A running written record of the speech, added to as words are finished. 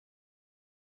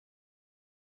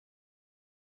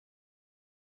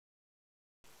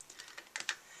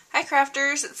Hi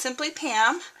crafters, it's Simply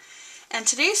Pam, and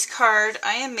today's card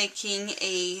I am making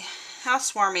a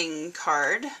housewarming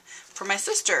card for my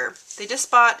sister. They just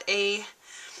bought a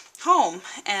home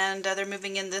and they're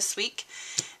moving in this week,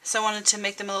 so I wanted to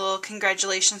make them a little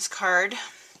congratulations card.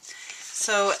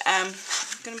 So I'm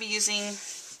going to be using,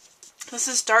 this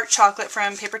is dark chocolate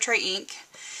from Paper Tray Ink.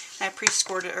 I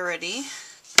pre-scored it already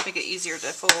to make it easier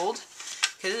to fold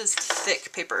because it is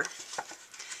thick paper.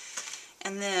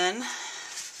 And then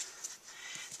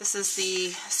this is the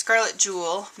Scarlet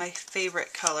Jewel, my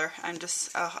favorite color. I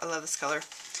love this color.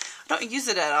 I don't use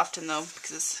it that often though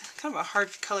because it's kind of a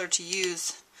hard color to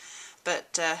use,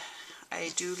 but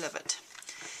I do love it.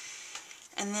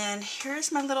 And then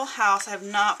here's my little house. I have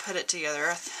not put it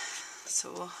together,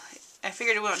 so I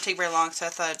figured it wouldn't take very long, so I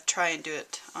thought I'd try and do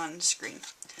it on screen.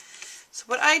 So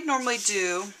what I normally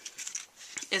do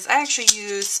is I actually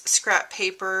use scrap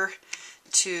paper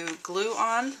to glue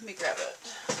on. Let me grab it.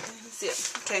 You can see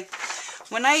it. Okay.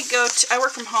 When I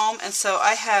work from home, and so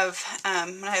I have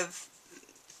when I have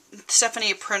stuff I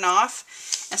need to print off,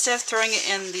 instead of throwing it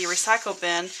in the recycle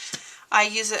bin, I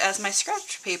use it as my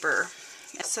scratch paper.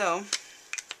 So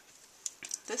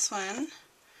this one,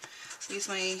 use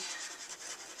my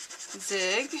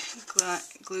Zig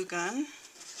glue gun.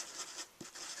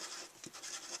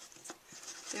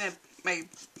 I think my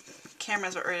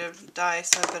camera's about ready to die,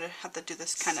 so I better have to do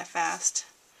this kind of fast.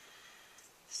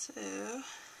 So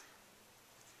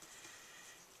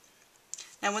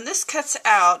now when this cuts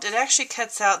out, it actually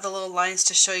cuts out the little lines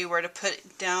to show you where to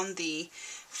put down the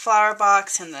flower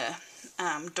box and the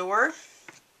door.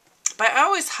 But I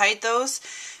always hide those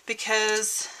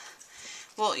because,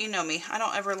 well, you know me, I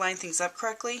don't ever line things up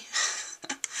correctly.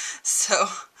 So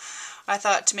I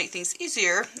thought to make things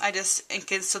easier, I just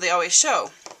ink it so they always show.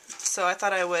 So I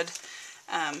thought I would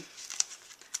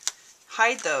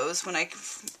hide those with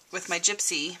my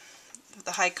Gypsy,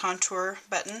 the high contour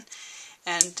button,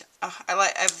 and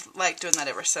I've liked doing that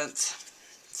ever since.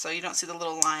 So you don't see the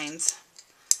little lines.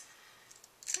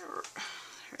 There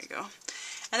we go.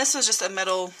 And this was just a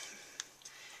metal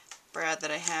brad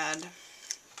that I had,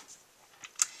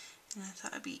 and I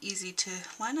thought it'd be easy to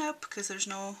line up because there's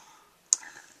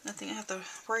nothing I have to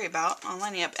worry about on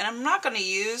lining up. And I'm not going to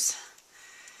use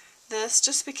this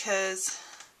just because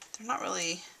they're not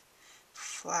really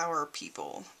flower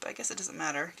people, but I guess it doesn't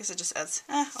matter. I guess it just adds,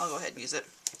 I'll go ahead and use it.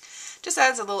 Just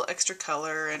adds a little extra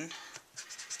color and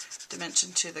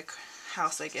dimension to the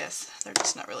house, I guess. They're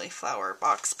just not really flower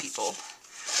box people.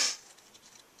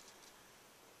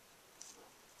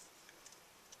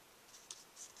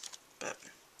 But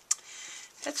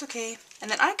that's okay. And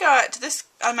then I got this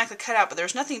automatically cut out, but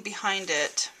there's nothing behind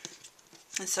it.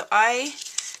 And so I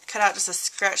cut out just a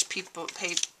scratch piece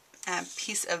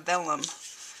of vellum.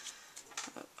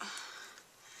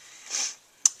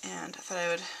 And I thought I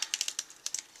would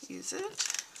use it.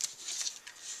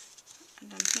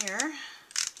 And down here,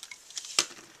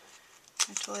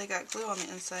 I totally got glue on the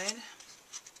inside.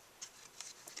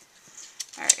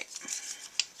 Alright.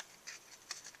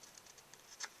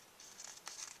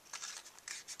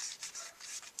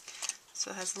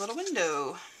 So it has a little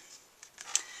window.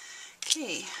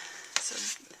 Okay. So,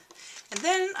 and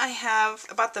then I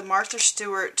bought the Martha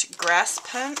Stewart grass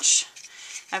punch.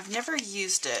 I've never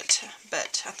used it,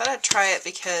 but I thought I'd try it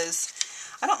because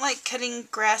I don't like cutting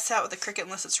grass out with a Cricut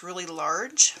unless it's really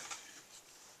large,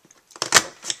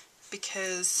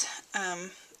 because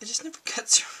it just never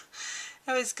cuts. It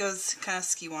always goes kind of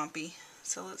ski-wompy.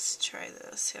 So let's try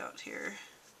this out here.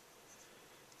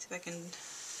 See if I can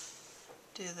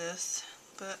do this.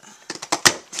 But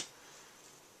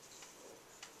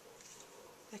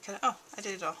I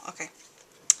did it all. Okay.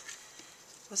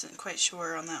 Wasn't quite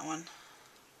sure on that one.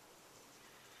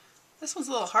 This one's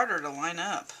a little harder to line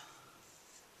up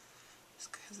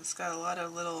because it's got a lot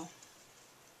of little,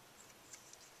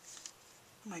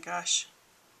 oh my gosh,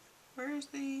 where's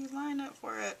the line up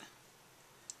for it?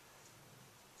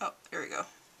 Oh, there we go.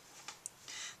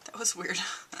 That was weird.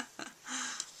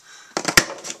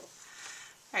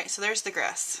 Alright, so there's the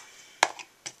grass.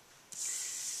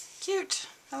 Cute.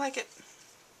 I like it.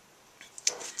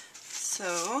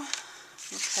 So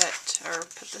we'll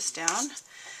put this down.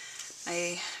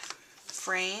 My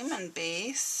frame and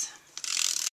base.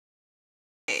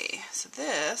 Okay, so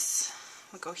this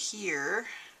will go here.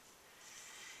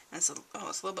 And it's a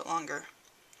little bit longer.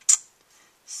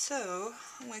 So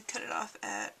I'm going to cut it off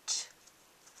at,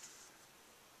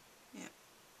 yep,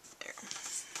 there.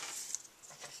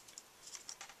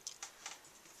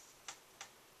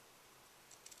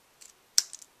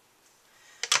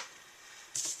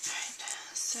 Alright,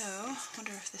 so I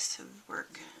wonder if this would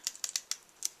work.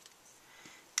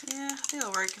 Yeah, I think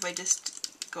it'll work if I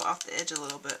just go off the edge a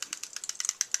little bit,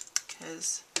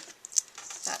 because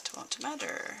that won't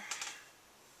matter.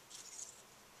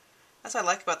 That's what I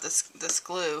like about this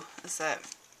glue, is that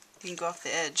you can go off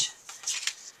the edge.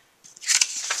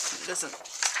 It doesn't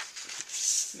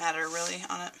matter really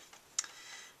on it.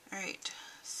 Alright,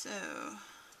 so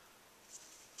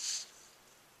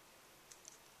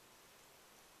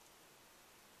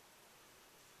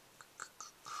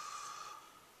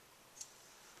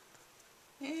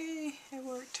yay, it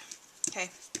worked. Okay.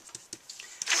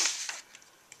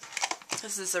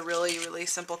 This is a really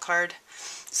simple card.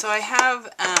 So I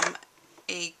have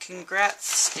a congrats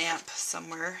stamp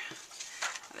somewhere.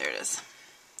 There it is.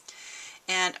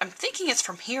 And I'm thinking it's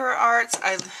from Hero Arts.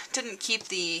 I didn't keep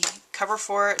the cover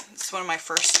for it. It's one of my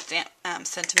first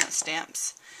sentiment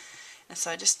stamps. And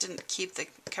so I just didn't keep the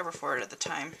cover for it at the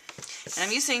time. And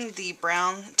I'm using the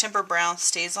Timber Brown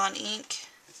Stays On ink.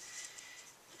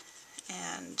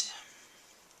 And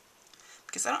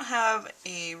because I don't have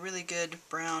a really good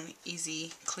brown,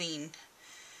 easy, clean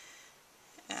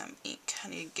ink. I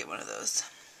need to get one of those.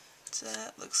 So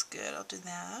that looks good. I'll do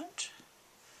that.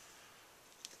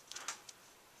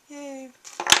 Yay.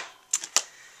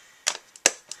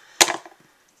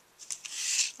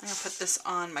 I'm going to put this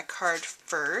on my card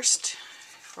first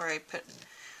before I put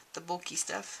the bulky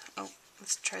stuff. Oh,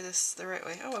 let's try this the right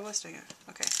way. Oh, I was doing it.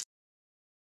 Okay.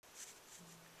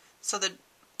 So the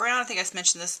brown, I think I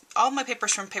mentioned this, all my paper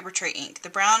is from Paper Tray ink. The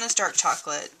brown is dark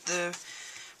chocolate. The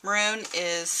maroon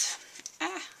is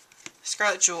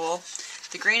Scarlet Jewel.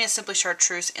 The green is Simply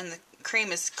Chartreuse, and the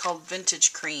cream is called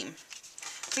Vintage Cream.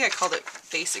 I think I called it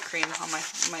Basic Cream on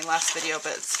my last video,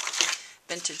 but it's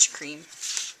Vintage Cream.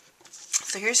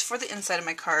 So here's for the inside of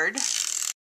my card.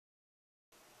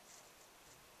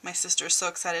 My sister is so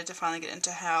excited to finally get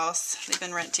into a house. They've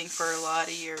been renting for a lot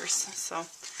of years, so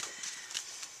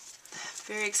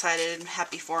very excited and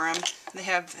happy for them. They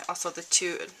have also the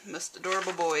two most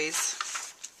adorable boys,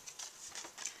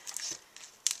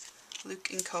 Luke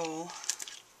and Cole.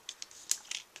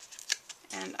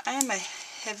 And I am a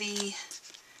heavy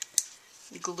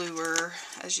gluer,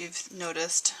 as you've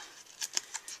noticed.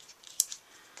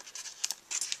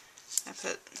 I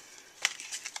put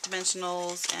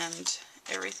dimensionals and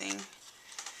everything.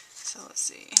 So let's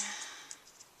see.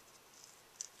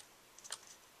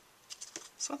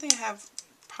 So one thing I have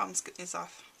problems getting these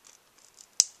off.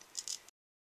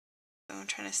 So I'm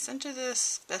trying to center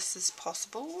this best as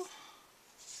possible.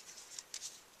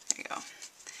 There you go.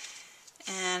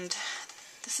 And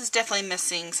this is definitely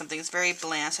missing something. It's very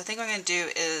bland. So I think what I'm going to do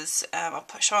is, I'll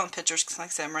show on the pictures because like I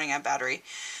said, I'm running out of battery.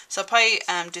 So I'll probably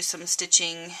do some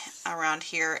stitching around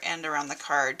here and around the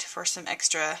card for some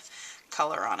extra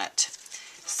color on it.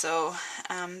 So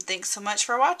thanks so much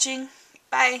for watching.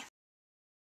 Bye.